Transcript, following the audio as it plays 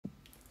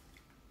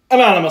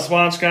Anonymous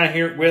Watch Guy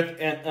here with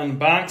an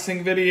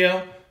unboxing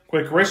video.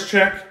 Quick wrist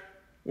check.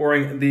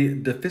 Wearing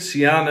the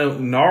Deficiano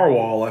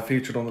Narwhal I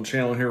featured on the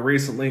channel here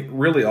recently.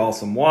 Really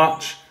awesome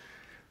watch.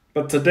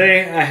 But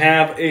today I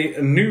have a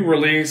new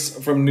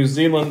release from New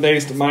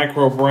Zealand-based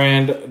micro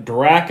brand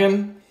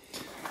Draken.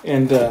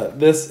 And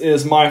this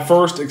is my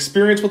first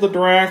experience with the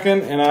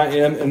Draken, and I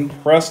am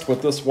impressed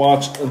with this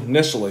watch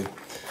initially.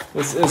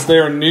 This is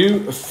their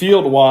new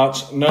field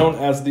watch known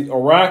as the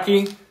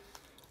Aoraki,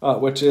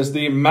 which is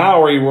the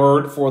Maori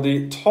word for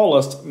the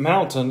tallest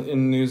mountain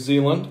in New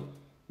Zealand,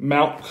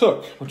 Mount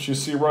Cook, which you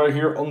see right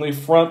here on the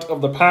front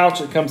of the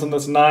pouch. It comes in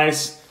this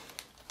nice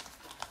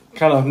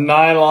kind of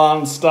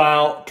nylon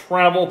style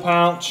travel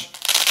pouch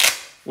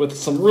with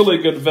some really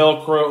good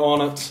Velcro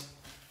on it.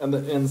 And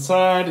the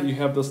inside, you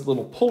have this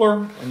little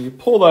puller, and you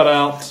pull that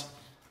out,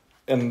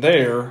 and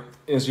there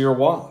is your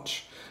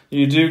watch.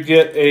 You do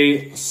get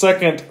a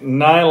second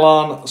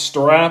nylon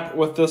strap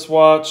with this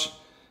watch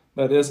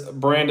that is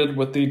branded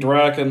with the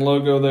Draken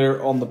logo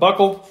there on the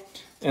buckle.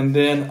 And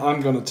then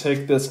I'm going to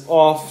take this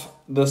off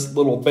this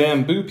little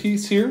bamboo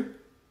piece here.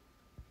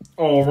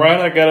 All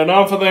right, I got it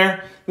off of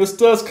there. This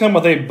does come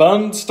with a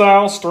bun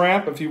style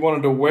strap if you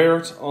wanted to wear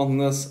it on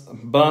this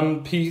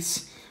bun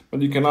piece.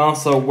 But you can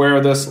also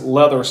wear this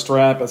leather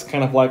strap as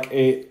kind of like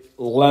a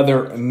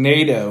leather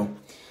NATO.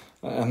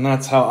 And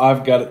that's how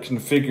I've got it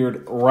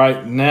configured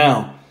right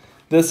now.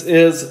 This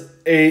is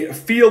a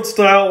field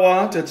style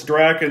watch. It's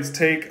Draken's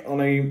take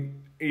on a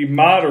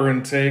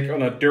modern take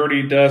on a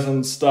Dirty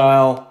Dozen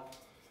style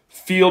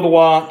field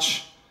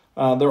watch.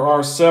 There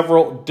are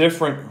several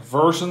different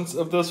versions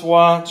of this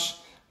watch.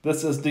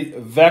 This is the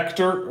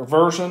Vector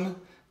version.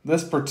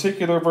 This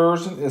particular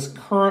version is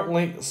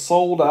currently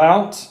sold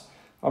out.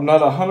 I'm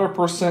not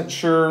 100%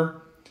 sure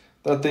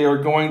that they are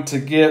going to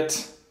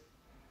get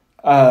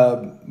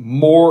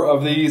more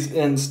of these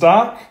in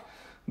stock.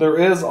 There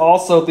is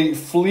also the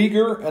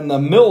Flieger and the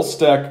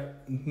mil-spec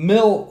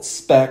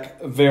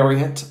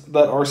variant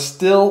that are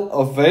still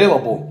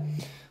available.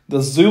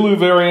 The Zulu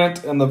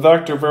variant and the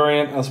Vector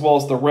variant, as well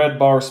as the Red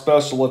Bar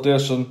Special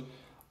Edition,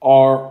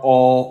 are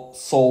all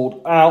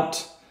sold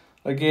out.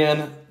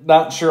 Again,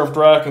 not sure if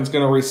Draken's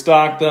going to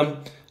restock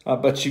them,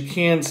 but you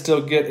can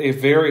still get a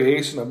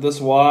variation of this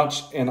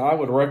watch, and I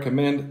would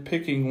recommend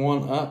picking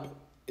one up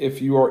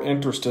if you are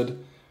interested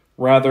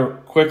rather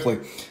quickly.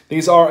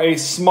 These are a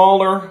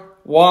smaller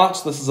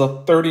watch. This is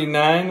a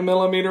 39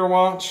 millimeter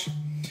watch.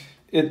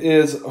 It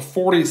is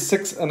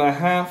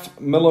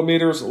 46.5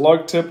 millimeters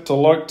lug tip to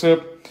lug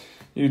tip.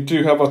 You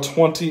do have a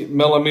 20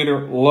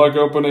 millimeter lug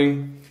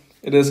opening.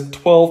 It is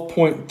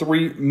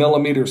 12.3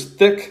 millimeters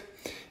thick.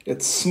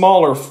 Its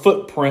smaller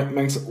footprint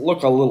makes it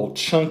look a little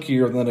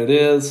chunkier than it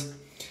is.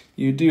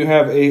 You do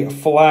have a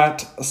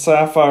flat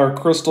sapphire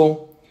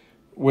crystal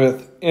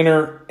with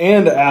inner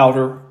and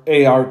outer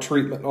AR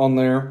treatment on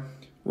there.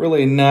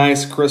 Really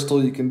nice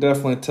crystal. You can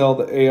definitely tell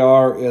the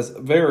AR is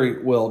very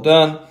well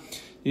done.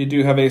 You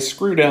do have a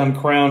screw down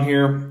crown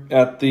here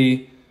at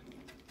the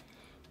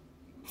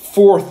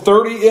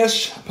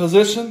 430-ish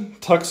position.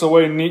 Tucks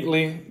away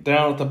neatly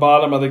down at the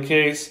bottom of the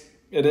case.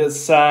 It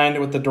is signed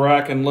with the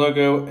Draken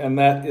logo, and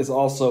that is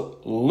also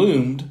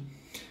loomed.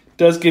 It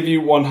does give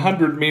you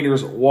 100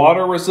 meters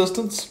water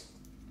resistance.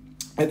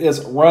 It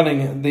is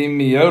running the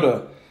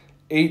Miyota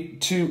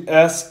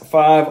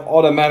 82S5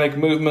 automatic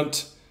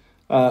movement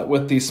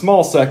with the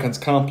small seconds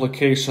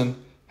complication,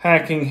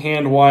 hacking,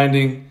 hand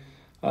winding,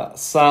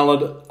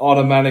 solid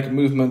automatic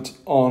movement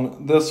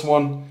on this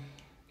one.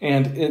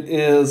 And it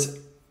is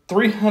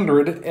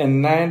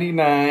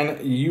 $399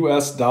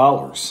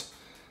 US.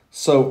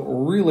 So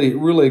really,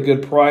 really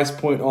good price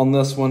point on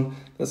this one.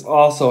 This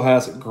also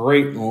has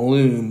great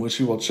loom, which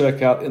you will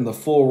check out in the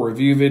full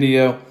review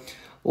video.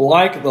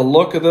 Like the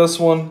look of this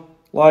one.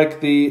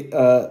 Like the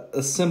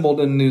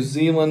assembled in New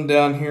Zealand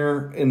down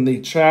here in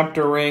the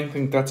chapter ring. I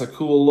think that's a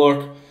cool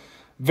look.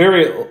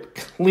 Very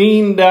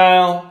clean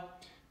dial.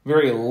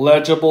 Very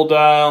legible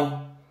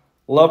dial.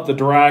 Love the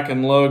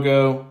Draken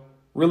logo.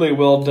 Really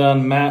well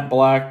done matte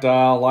black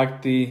dial.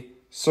 Like the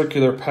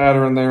circular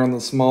pattern there on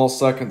the small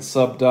second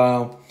sub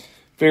dial.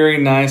 Very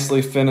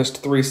nicely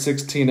finished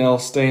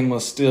 316L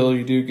stainless steel.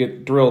 You do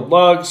get drilled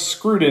lugs,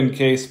 screwed in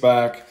case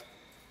back.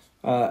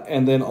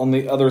 And then on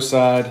the other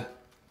side,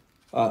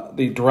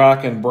 the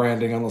Draken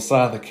branding on the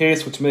side of the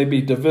case, which may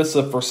be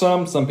divisive for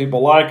some. Some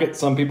people like it,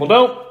 some people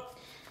don't.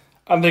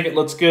 I think it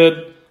looks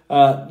good.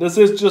 This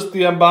is just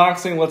the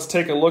unboxing. Let's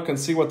take a look and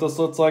see what this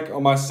looks like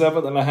on my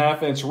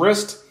 7.5-inch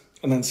wrist,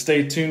 and then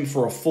stay tuned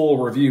for a full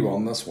review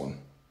on this one.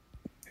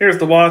 Here's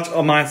the watch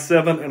on my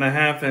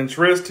 7.5-inch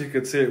wrist. You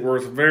can see it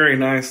works very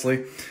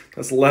nicely.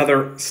 This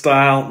leather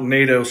style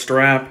NATO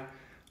strap.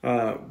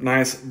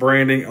 Nice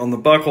branding on the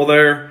buckle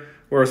there.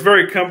 Wears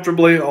very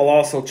comfortably. I'll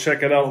also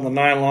check it out on the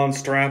nylon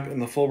strap in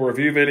the full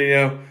review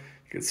video. You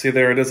can see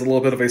there it is a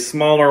little bit of a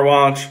smaller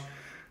watch,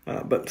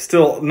 but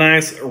still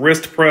nice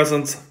wrist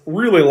presence.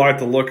 Really like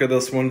the look of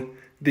this one.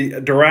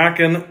 The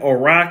Draken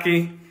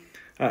Aoraki.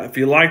 If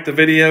you liked the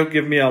video,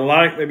 give me a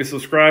like, maybe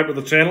subscribe to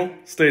the channel.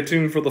 Stay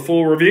tuned for the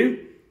full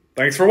review.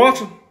 Thanks for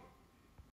watching.